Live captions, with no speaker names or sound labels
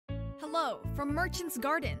Hello from Merchant's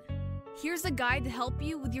Garden. Here's a guide to help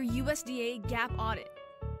you with your USDA GAP audit.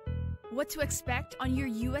 What to expect on your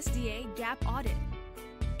USDA GAP audit.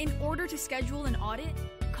 In order to schedule an audit,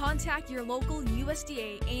 contact your local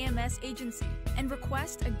USDA AMS agency and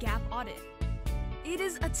request a GAP audit. It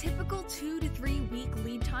is a typical 2 to 3 week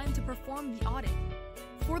lead time to perform the audit.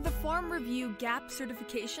 For the Farm Review GAP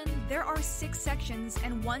certification, there are 6 sections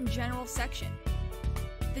and 1 general section.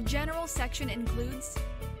 The general section includes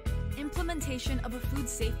implementation of a food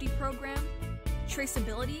safety program,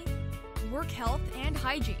 traceability, work health and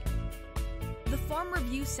hygiene. The Farm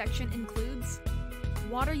Review section includes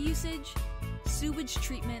water usage, sewage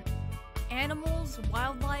treatment, animals,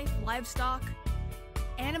 wildlife, livestock,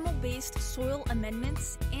 animal-based soil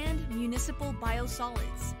amendments, and municipal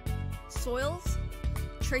biosolids, soils,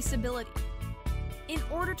 traceability. In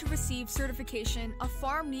order to receive certification, a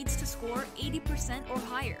farm needs to score 80% or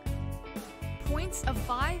higher. Points of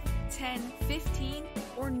 5, 10, 15,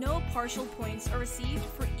 or no partial points are received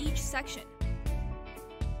for each section.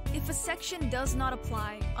 If a section does not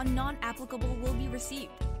apply, a non-applicable will be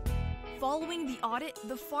received. Following the audit,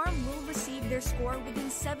 the farm will receive their score within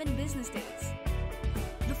 7 business days.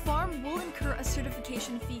 The farm will incur a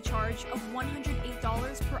certification fee charge of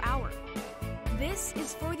 $108 per hour. This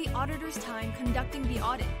is for the auditor's time conducting the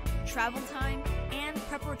audit, travel time, and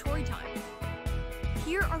preparatory time.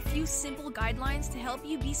 Here are a few simple guidelines to help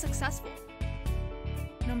you be successful.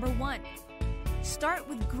 Number 1. Start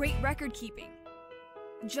with great record keeping.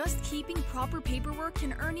 Just keeping proper paperwork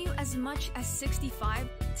can earn you as much as 65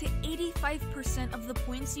 to 85% of the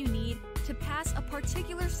points you need to pass a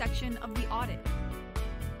particular section of the audit.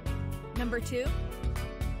 Number 2.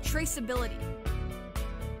 Traceability.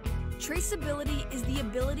 Traceability is the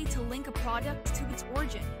ability to link a product to its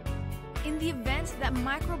origin. In the event that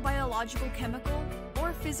microbiological, chemical,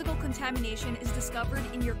 or physical contamination is discovered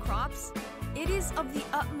in your crops, it is of the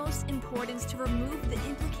utmost importance to remove the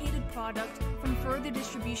implicated product from further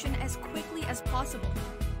distribution as quickly as possible.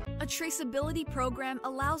 A traceability program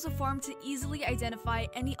allows a farm to easily identify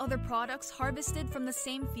any other products harvested from the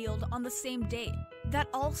same field on the same date that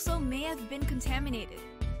also may have been contaminated,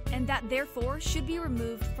 and that therefore should be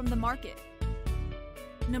removed from the market.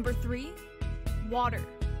 Number 3. Water.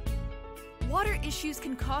 Water issues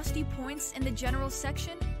can cost you points in the general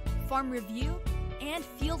section, farm review, and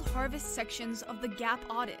field harvest sections of the GAP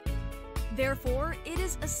audit. Therefore, it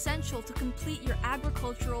is essential to complete your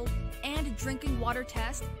agricultural and drinking water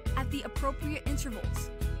test at the appropriate intervals.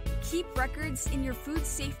 Keep records in your food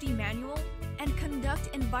safety manual and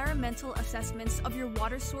conduct environmental assessments of your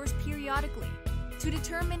water source periodically to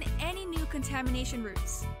determine any new contamination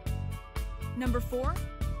routes. Number 4.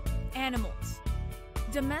 Animals.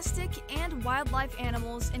 Domestic and wildlife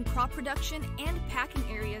animals in crop production and packing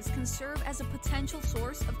areas can serve as a potential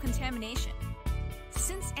source of contamination.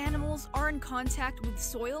 Since animals are in contact with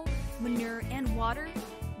soil, manure, and water,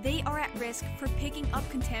 they are at risk for picking up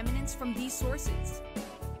contaminants from these sources.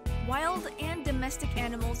 Wild and domestic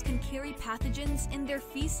animals can carry pathogens in their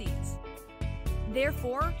feces.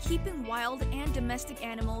 Therefore, keeping wild and domestic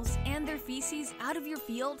animals and their feces out of your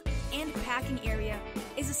field and packing area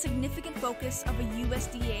is a significant focus of a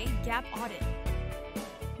USDA GAP audit.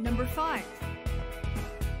 Number 5.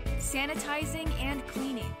 Sanitizing and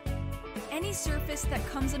cleaning. Any surface that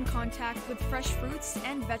comes in contact with fresh fruits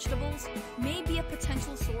and vegetables may be a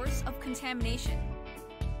potential source of contamination.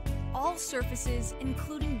 All surfaces,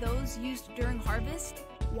 including those used during harvest,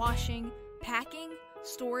 washing, packing,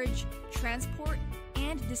 storage, transport,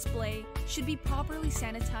 and display, should be properly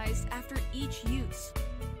sanitized after each use.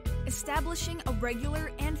 Establishing a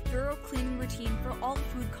regular and thorough cleaning routine for all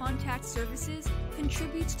food contact surfaces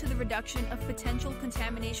contributes to the reduction of potential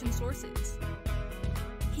contamination sources.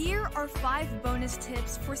 Here are 5 bonus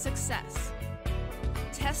tips for success.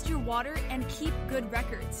 Test your water and keep good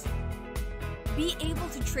records. Be able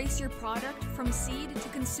to trace your product from seed to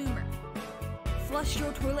consumer. Flush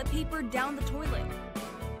your toilet paper down the toilet.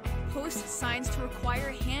 Post signs to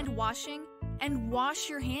require hand washing and wash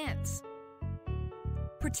your hands.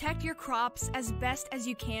 Protect your crops as best as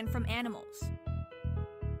you can from animals.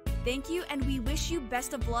 Thank you, and we wish you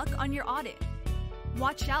best of luck on your audit.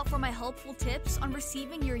 Watch out for my helpful tips on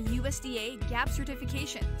receiving your USDA GAP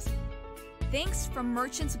certifications. Thanks from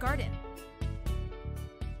Merchant's Garden.